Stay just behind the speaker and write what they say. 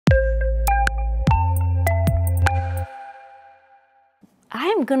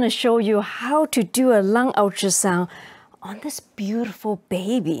I'm going to show you how to do a lung ultrasound on this beautiful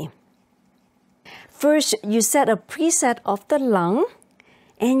baby. First, you set a preset of the lung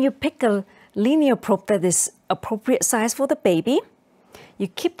and you pick a linear probe that is appropriate size for the baby. You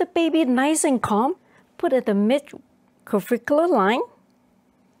keep the baby nice and calm, put at the mid-clavicular line,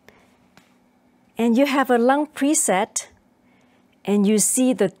 and you have a lung preset, and you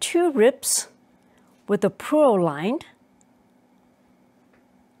see the two ribs with the pleural line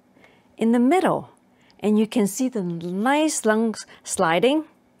in the middle, and you can see the nice lungs sliding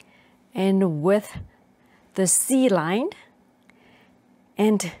and with the C line.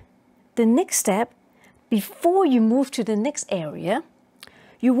 And the next step, before you move to the next area,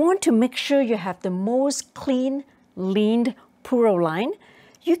 you want to make sure you have the most clean, lean pleural line.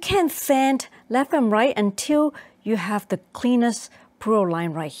 You can fan left and right until you have the cleanest pleural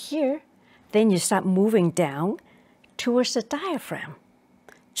line right here. Then you start moving down towards the diaphragm,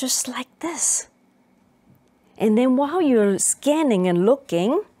 just like this. And then while you're scanning and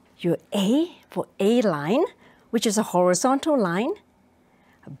looking, your A for A line, which is a horizontal line.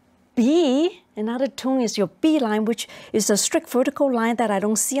 B, another tone is your B line, which is a strict vertical line that I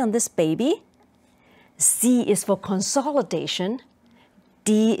don't see on this baby. C is for consolidation.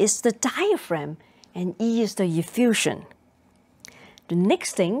 D is the diaphragm, and E is the effusion. The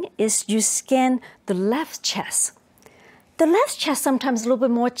next thing is you scan the left chest. The left chest sometimes is a little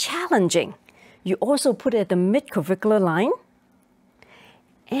bit more challenging. You also put it at the mid-clavicular line.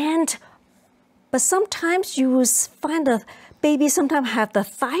 But sometimes you will find the baby sometimes have the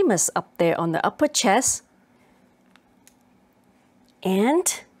thymus up there on the upper chest.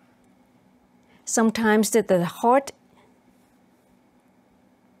 And sometimes the heart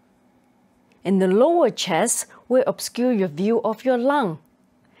in the lower chest will obscure your view of your lung.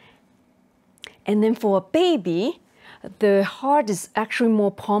 And then for a baby, the heart is actually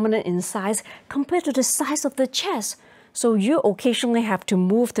more prominent in size compared to the size of the chest. So you occasionally have to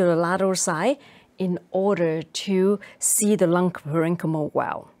move to the lateral side in order to see the lung parenchyma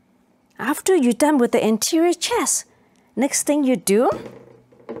well. After you're done with the anterior chest, next thing you do,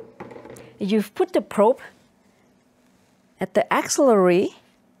 you put the probe at the axillary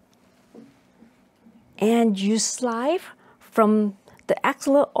and you slide from the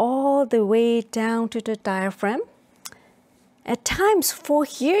axilla all the way down to the diaphragm. At times for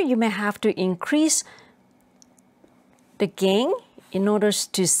here, you may have to increase the gain in order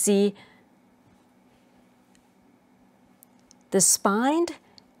to see the spine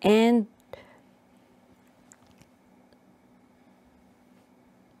and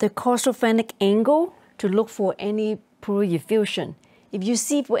the causophrenic angle to look for any pleural effusion. If you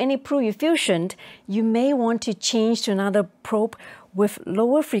see for any pleural effusion, you may want to change to another probe with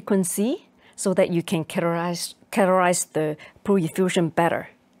lower frequency so that you can categorize the pleural effusion better.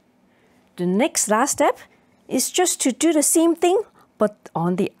 The last step is just to do the same thing, but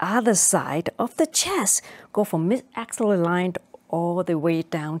on the other side of the chest. Go from mid-axillary line all the way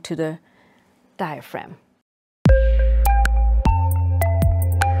down to the diaphragm.